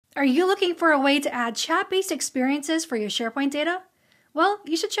Are you looking for a way to add chat-based experiences for your SharePoint data? Well,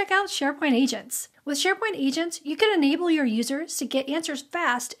 you should check out SharePoint Agents. With SharePoint Agents, you can enable your users to get answers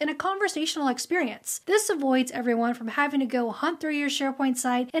fast in a conversational experience. This avoids everyone from having to go hunt through your SharePoint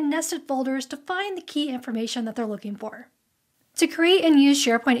site in nested folders to find the key information that they're looking for. To create and use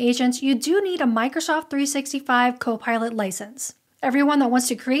SharePoint Agents, you do need a Microsoft 365 Copilot license. Everyone that wants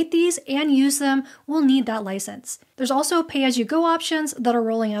to create these and use them will need that license. There's also pay-as-you-go options that are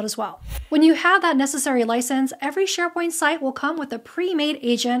rolling out as well. When you have that necessary license, every SharePoint site will come with a pre-made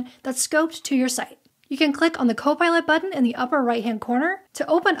agent that's scoped to your site. You can click on the Copilot button in the upper right-hand corner to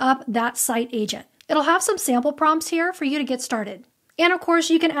open up that site agent. It'll have some sample prompts here for you to get started. And of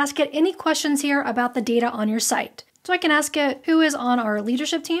course, you can ask it any questions here about the data on your site. So I can ask it who is on our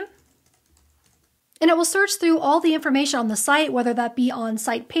leadership team. And it will search through all the information on the site, whether that be on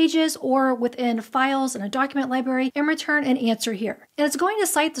site pages or within files in a document library, and return an answer here. And it's going to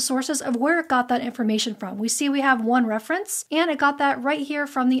cite the sources of where it got that information from. We see we have one reference, and it got that right here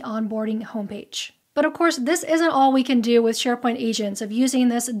from the onboarding homepage. But of course, this isn't all we can do with SharePoint Agents of using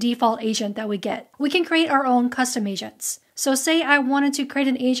this default agent that we get. We can create our own custom agents. So say I wanted to create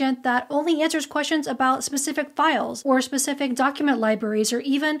an agent that only answers questions about specific files or specific document libraries or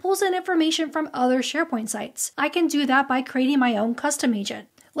even pulls in information from other SharePoint sites. I can do that by creating my own custom agent.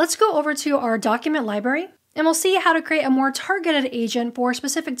 Let's go over to our document library and we'll see how to create a more targeted agent for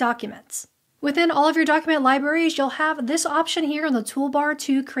specific documents. Within all of your document libraries, you'll have this option here in the toolbar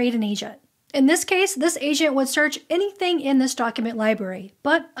to create an agent. In this case, this agent would search anything in this document library,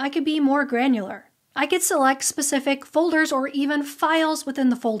 but I could be more granular. I could select specific folders or even files within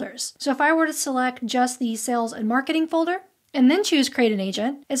the folders. So if I were to select just the sales and marketing folder and then choose create an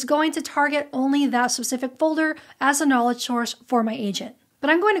agent, it's going to target only that specific folder as a knowledge source for my agent. But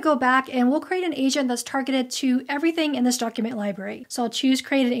I'm going to go back and we'll create an agent that's targeted to everything in this document library. So I'll choose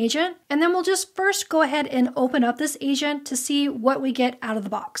create an agent and then we'll just first go ahead and open up this agent to see what we get out of the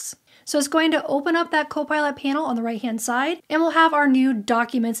box. So it's going to open up that Copilot panel on the right-hand side, and we'll have our new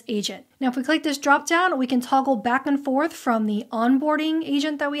Documents agent. Now, if we click this drop-down, we can toggle back and forth from the onboarding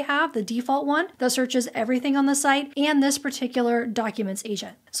agent that we have, the default one, that searches everything on the site, and this particular Documents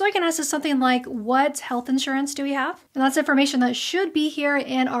agent. So I can ask it something like, what health insurance do we have? And that's information that should be here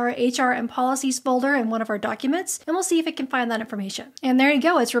in our HR and policies folder in one of our documents, and we'll see if it can find that information. And there you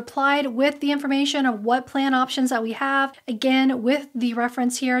go, it's replied with the information of what plan options that we have, again, with the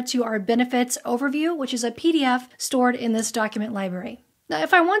reference here to our benefits overview, which is a PDF stored in this document library. Now,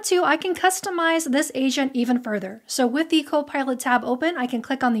 if I want to, I can customize this agent even further. So with the Copilot tab open, I can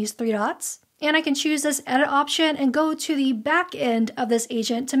click on these three dots, and I can choose this edit option and go to the back end of this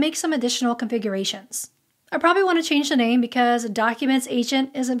agent to make some additional configurations. I probably want to change the name because Documents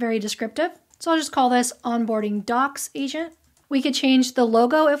agent isn't very descriptive. So I'll just call this Onboarding Docs agent. We could change the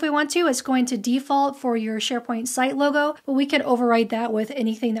logo if we want to. It's going to default for your SharePoint site logo, but we could override that with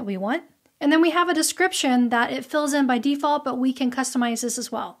anything that we want. And then we have a description that it fills in by default, but we can customize this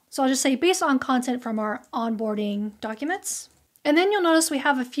as well. So I'll just say based on content from our onboarding documents. And then you'll notice we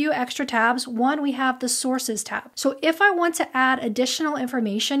have a few extra tabs. One, we have the Sources tab. So if I want to add additional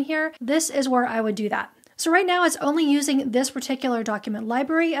information here, this is where I would do that. So right now it's only using this particular document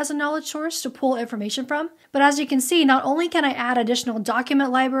library as a knowledge source to pull information from. But as you can see, not only can I add additional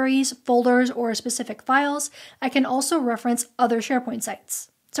document libraries, folders, or specific files, I can also reference other SharePoint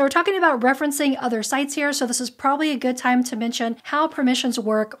sites. So we're talking about referencing other sites here, so this is probably a good time to mention how permissions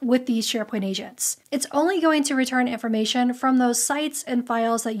work with these SharePoint agents. It's only going to return information from those sites and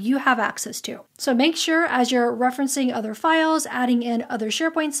files that you have access to. So make sure as you're referencing other files, adding in other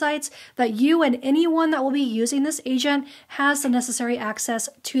SharePoint sites, that you and anyone that will be using this agent has the necessary access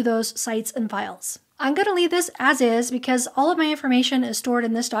to those sites and files. I'm going to leave this as is because all of my information is stored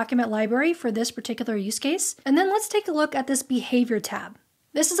in this document library for this particular use case. And then let's take a look at this Behavior tab.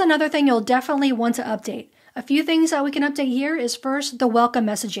 This is another thing you'll definitely want to update. A few things that we can update here is first the welcome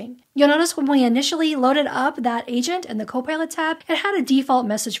messaging. You'll notice when we initially loaded up that agent in the Copilot tab, it had a default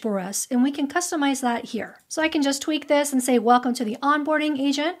message for us, and we can customize that here. So I can just tweak this and say welcome to the onboarding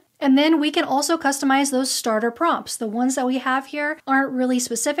agent. And then we can also customize those starter prompts. The ones that we have here aren't really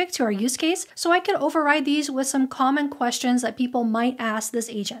specific to our use case, so I can override these with some common questions that people might ask this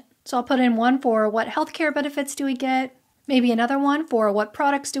agent. So I'll put in one for what healthcare benefits do we get? Maybe another one for what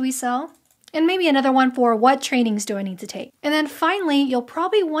products do we sell? And maybe another one for what trainings do I need to take? And then finally, you'll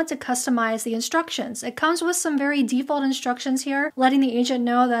probably want to customize the instructions. It comes with some very default instructions here, letting the agent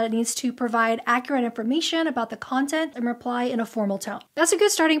know that it needs to provide accurate information about the content and reply in a formal tone. That's a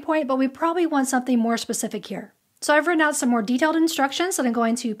good starting point, but we probably want something more specific here. So I've written out some more detailed instructions that I'm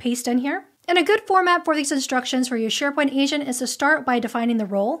going to paste in here. And a good format for these instructions for your SharePoint agent is to start by defining the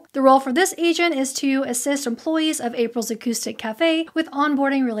role. The role for this agent is to assist employees of April's Acoustic Cafe with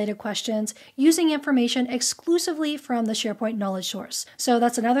onboarding related questions using information exclusively from the SharePoint knowledge source. So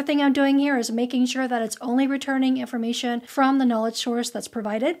that's another thing I'm doing here, is making sure that it's only returning information from the knowledge source that's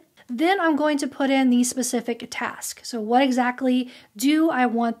provided. Then I'm going to put in the specific task. So what exactly do I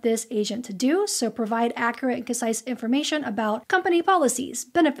want this agent to do? So provide accurate and concise information about company policies,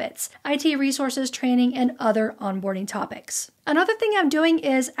 benefits, IT resources, training, and other onboarding topics. Another thing I'm doing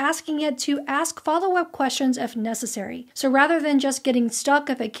is asking it to ask follow-up questions if necessary. So rather than just getting stuck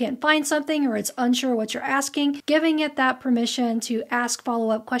if it can't find something or it's unsure what you're asking, giving it that permission to ask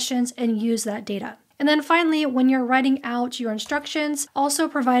follow-up questions and use that data. And then finally, when you're writing out your instructions, also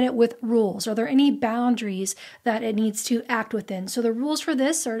provide it with rules. Are there any boundaries that it needs to act within? So the rules for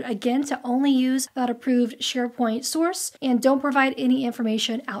this are, again, to only use that approved SharePoint source and don't provide any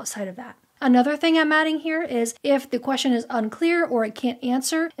information outside of that. Another thing I'm adding here is if the question is unclear or it can't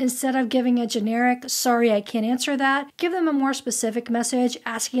answer, instead of giving a generic, sorry, I can't answer that, give them a more specific message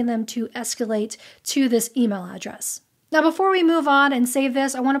asking them to escalate to this email address. Now, before we move on and save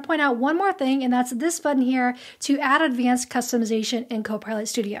this, I want to point out one more thing, and that's this button here to add advanced customization in Copilot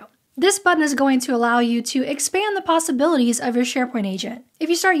Studio. This button is going to allow you to expand the possibilities of your SharePoint agent. If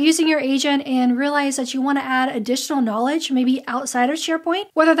you start using your agent and realize that you want to add additional knowledge, maybe outside of SharePoint,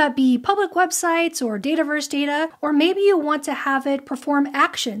 whether that be public websites or Dataverse data, or maybe you want to have it perform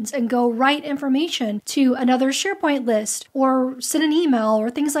actions and go write information to another SharePoint list or send an email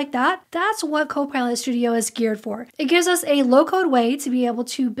or things like that, that's what Copilot Studio is geared for. It gives us a low-code way to be able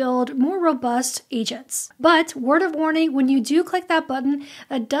to build more robust agents. But word of warning, when you do click that button,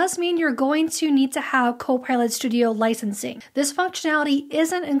 that does mean you're going to need to have Copilot Studio licensing. This functionality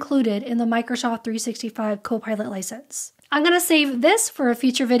isn't included in the Microsoft 365 Copilot license. I'm going to save this for a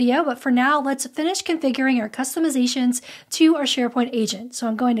future video, but for now, let's finish configuring our customizations to our SharePoint agent. So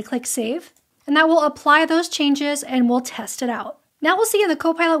I'm going to click Save, and that will apply those changes and we'll test it out. Now we'll see in the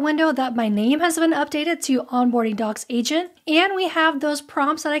Copilot window that my name has been updated to Onboarding Docs Agent, and we have those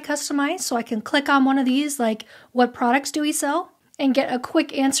prompts that I customized, so I can click on one of these, like what products do we sell, and get a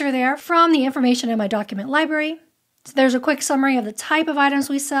quick answer there from the information in my document library. So there's a quick summary of the type of items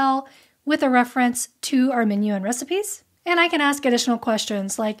we sell with a reference to our menu and recipes. And I can ask additional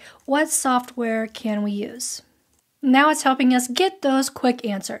questions like, what software can we use? Now it's helping us get those quick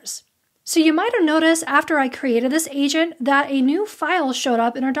answers. So you might have noticed after I created this agent that a new file showed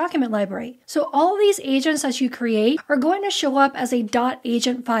up in our document library. So all these agents that you create are going to show up as a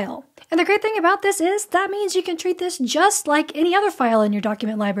 .agent file. And the great thing about this is that means you can treat this just like any other file in your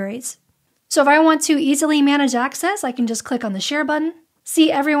document libraries. So if I want to easily manage access, I can just click on the Share button,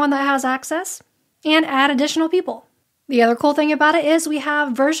 see everyone that has access, and add additional people. The other cool thing about it is we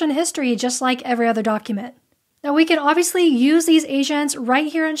have version history just like every other document. Now we can obviously use these agents right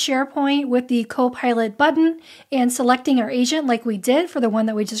here in SharePoint with the Copilot button and selecting our agent like we did for the one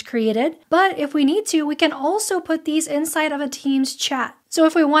that we just created. But if we need to, we can also put these inside of a Teams chat. So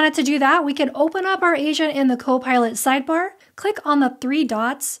if we wanted to do that, we can open up our agent in the Copilot sidebar, click on the 3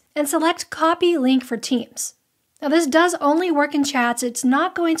 dots, and select Copy Link for Teams. Now this does only work in chats. It's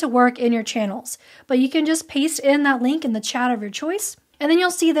not going to work in your channels, but you can just paste in that link in the chat of your choice, and then you'll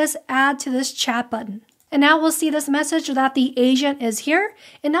see this Add to this chat button. And now we'll see this message that the agent is here,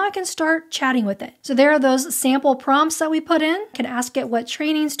 and now I can start chatting with it. So there are those sample prompts that we put in. I can ask it what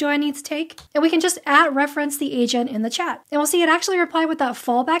trainings do I need to take, and we can just reference the agent in the chat. And we'll see it actually reply with that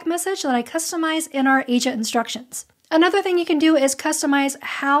fallback message that I customize in our agent instructions. Another thing you can do is customize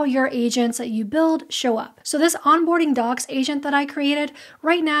how your agents that you build show up. So this Onboarding Docs agent that I created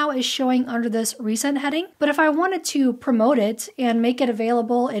right now is showing under this recent heading, but if I wanted to promote it and make it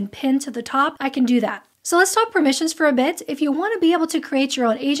available and pin to the top, I can do that. So let's talk permissions for a bit. If you want to be able to create your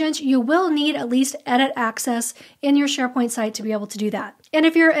own agent, you will need at least edit access in your SharePoint site to be able to do that. And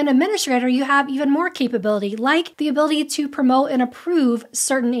if you're an administrator, you have even more capability, like the ability to promote and approve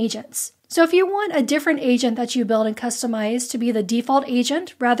certain agents. So if you want a different agent that you build and customize to be the default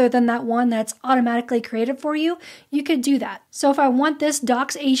agent rather than that one that's automatically created for you, you could do that. So if I want this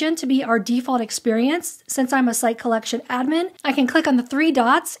Docs agent to be our default experience, since I'm a site collection admin, I can click on the 3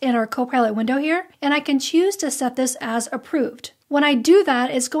 dots in our Copilot window here, and I can choose to set this as approved. When I do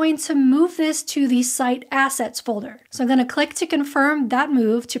that, it's going to move this to the Site Assets folder. So I'm going to click to confirm that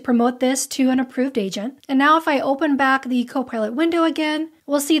move to promote this to an approved agent. And now if I open back the Copilot window again,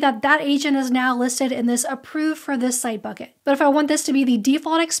 we'll see that that agent is now listed in this approved for this site bucket. But if I want this to be the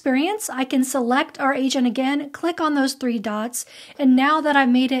default experience, I can select our agent again, click on those three dots, and now that I've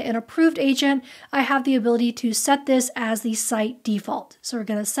made it an approved agent, I have the ability to set this as the site default. So we're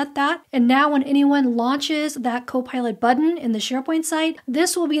going to set that, and now when anyone launches that Copilot button in the SharePoint site,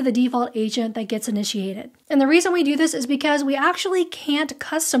 this will be the default agent that gets initiated. And the reason we do this is because we actually can't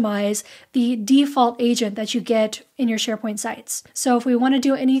customize the default agent that you get in your SharePoint sites. So if we want to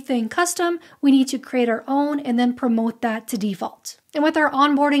do anything custom, we need to create our own and then promote that to default. And with our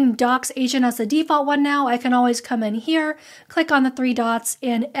onboarding docs agent as the default one now, I can always come in here, click on the three dots,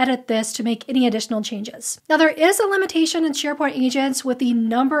 and edit this to make any additional changes. Now there is a limitation in SharePoint agents with the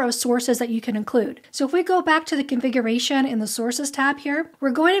number of sources that you can include. So if we go back to the configuration in the sources tab here,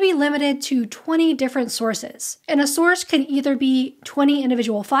 we're going to be limited to 20 different sources. And a source can either be 20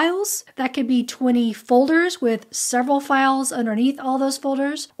 individual files, that could be 20 folders with several files underneath all those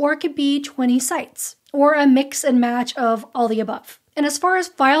folders, or it could be 20 sites, or a mix and match of all the above. And as far as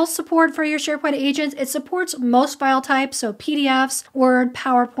file support for your SharePoint agents, it supports most file types, so PDFs, Word,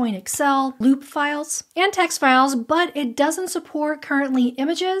 PowerPoint, Excel, loop files, and text files, but it doesn't support currently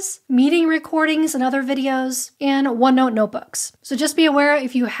images, meeting recordings and other videos, and OneNote notebooks. So just be aware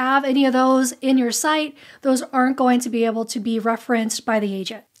if you have any of those in your site, those aren't going to be able to be referenced by the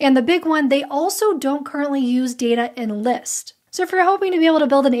agent. And the big one, they also don't currently use data in list. So if you're hoping to be able to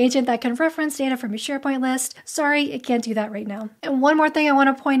build an agent that can reference data from your SharePoint list, sorry, it can't do that right now. And one more thing I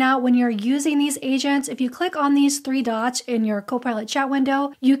want to point out, when you're using these agents, if you click on these three dots in your Copilot chat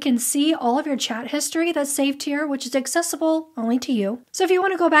window, you can see all of your chat history that's saved here, which is accessible only to you. So if you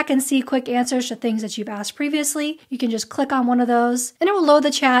want to go back and see quick answers to things that you've asked previously, you can just click on one of those and it will load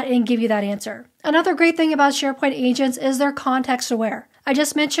the chat and give you that answer. Another great thing about SharePoint agents is they're context aware. I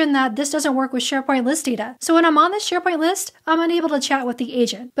just mentioned that this doesn't work with SharePoint list data. So when I'm on this SharePoint list, I'm unable to chat with the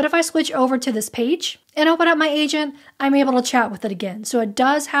agent. But if I switch over to this page and open up my agent, I'm able to chat with it again. So it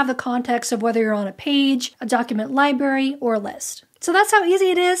does have the context of whether you're on a page, a document library, or a list. So that's how easy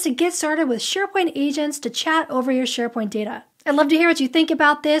it is to get started with SharePoint agents to chat over your SharePoint data. I'd love to hear what you think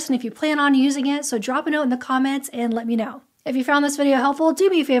about this and if you plan on using it, so drop a note in the comments and let me know. If you found this video helpful, do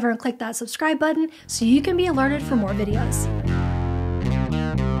me a favor and click that subscribe button so you can be alerted for more videos.